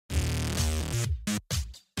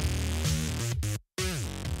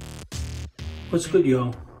What's good,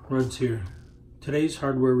 y'all? Ruds here. Today's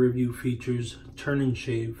hardware review features Turn and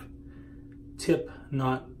Shave Tip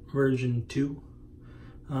Knot version 2.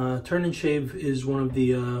 Turn and Shave is one of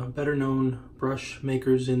the better known brush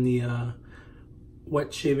makers in the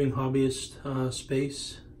wet shaving hobbyist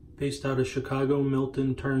space. Based out of Chicago,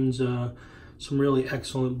 Milton turns some really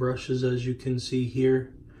excellent brushes, as you can see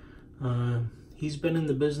here. He's been in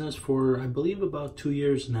the business for, I believe, about 2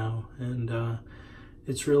 years now, and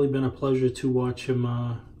it's really been a pleasure to watch him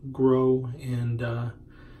grow and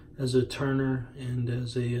as a turner and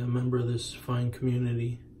as a member of this fine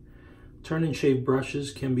community. Turn and Shave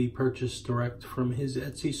brushes can be purchased direct from his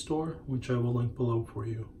Etsy store, which I will link below for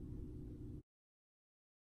you.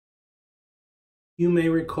 You may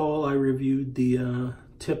recall I reviewed the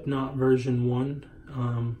Tip Knot version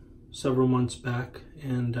 1 several months back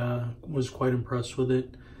and was quite impressed with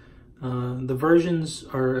it. The versions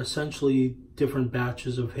are essentially different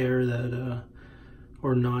batches of hair that,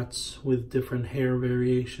 or knots with different hair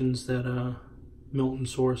variations that Milton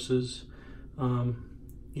sources,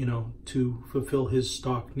 you know, to fulfill his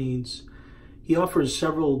stock needs. He offers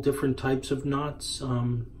several different types of knots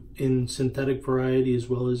in synthetic variety as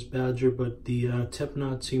well as badger, but the tip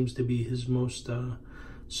knot seems to be his most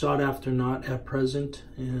sought after knot at present.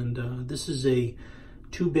 And this is a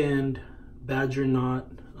 2-band badger knot,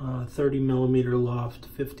 30 millimeter loft,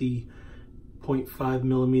 50.5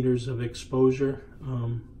 millimeters of exposure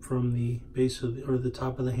from the base of or the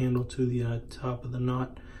top of the handle to the top of the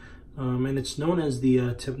knot. And it's known as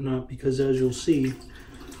the tip knot because, as you'll see,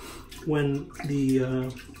 when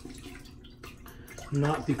the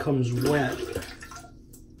knot becomes wet,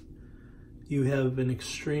 you have an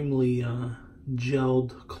extremely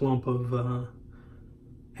gelled clump of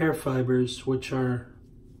hair fibers, which are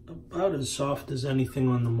about as soft as anything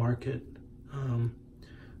on the market.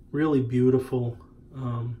 Really beautiful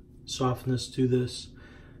softness to this.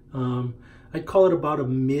 I'd call it about a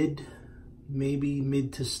maybe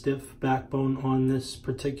mid to stiff backbone on this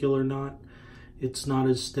particular knot. It's not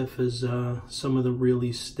as stiff as some of the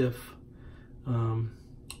really stiff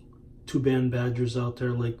 2-band badgers out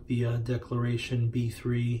there, like the Declaration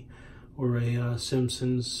B3 or a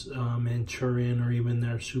Simpsons Manchurian, or even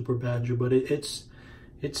their Super Badger, but it's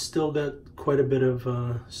still got quite a bit of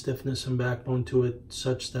stiffness and backbone to it,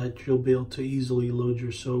 such that you'll be able to easily load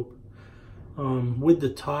your soap. With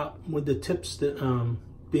the tips that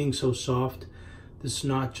being so soft, this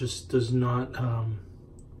knot just does not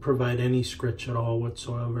provide any scritch at all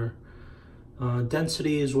whatsoever.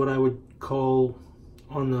 Density is what I would call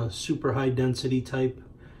on the super high density type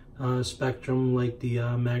spectrum, like the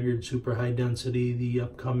Maggard super high density, the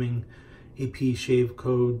upcoming AP Shave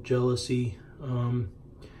Code Jealousy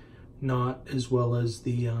knot, as well as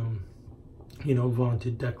the you know,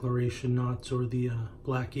 vaunted Declaration knots or the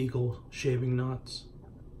Black Eagle shaving knots.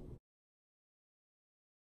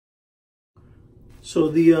 So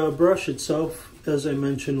the brush itself, as I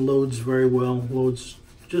mentioned, loads very well. Loads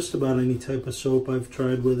just about any type of soap I've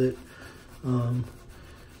tried with it.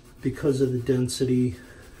 Because of the density,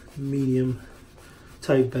 medium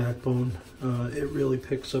type backbone, it really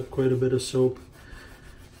picks up quite a bit of soap.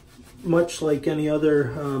 Much like any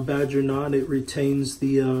other badger knot, it retains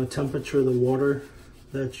the temperature of the water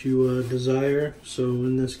that you desire. So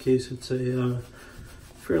in this case, it's a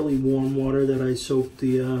fairly warm water that I soaked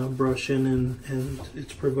the brush in, and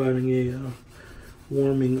it's providing a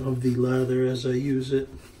warming of the lather as I use it.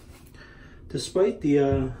 Despite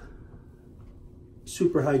the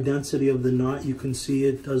super high density of the knot, you can see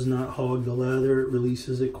it does not hog the lather. It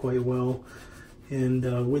releases it quite well. And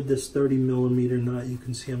with this 30 millimeter knot, you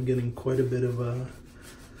can see I'm getting quite a bit of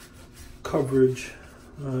coverage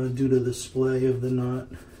due to the splay of the knot.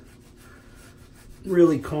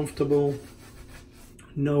 Really comfortable.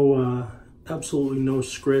 No, absolutely no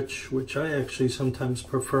scritch, which I actually sometimes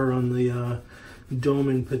prefer on the dome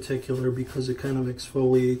in particular, because it kind of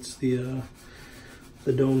exfoliates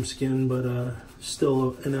the dome skin, but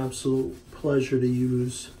still an absolute pleasure to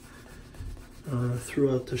use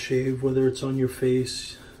throughout the shave, whether it's on your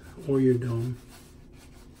face or your dome.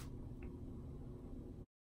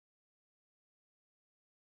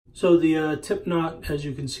 So the tip knot, as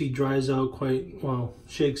you can see, dries out quite well,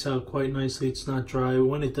 shakes out quite nicely. It's not dry.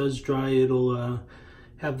 When it does dry, it'll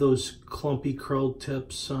have those clumpy curled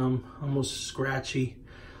tips, almost scratchy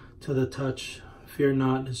to the touch. Fear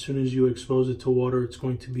not, as soon as you expose it to water, it's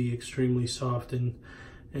going to be extremely soft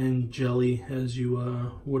and jelly, as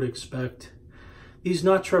you would expect. These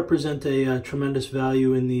knots represent a tremendous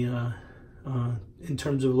value in the in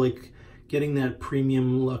terms of like getting that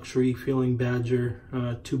premium luxury feeling badger,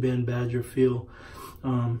 2-band badger feel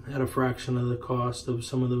at a fraction of the cost of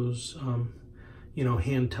some of those you know,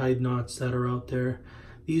 hand-tied knots that are out there.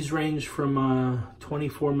 These range from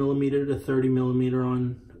 24 millimeter to 30 millimeter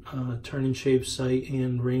on Turn and Shave site,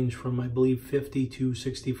 and range from, I believe, $50 to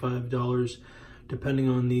 $65, depending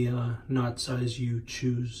on the knot size you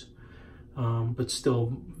choose. But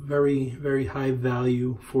still very, very high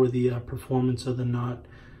value for the performance of the knot,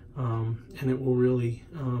 and it will really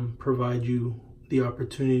provide you the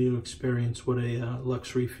opportunity to experience what a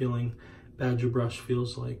luxury feeling badger brush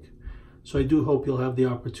feels like. So I do hope you'll have the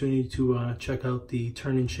opportunity to check out the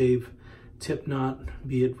Turn and Shave tip knot,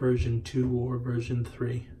 be it version 2 or version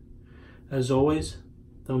 3. As always,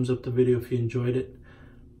 thumbs up the video if you enjoyed it.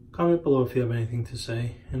 Comment below if you have anything to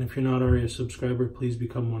say, and if you're not already a subscriber, please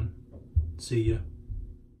become one. See ya.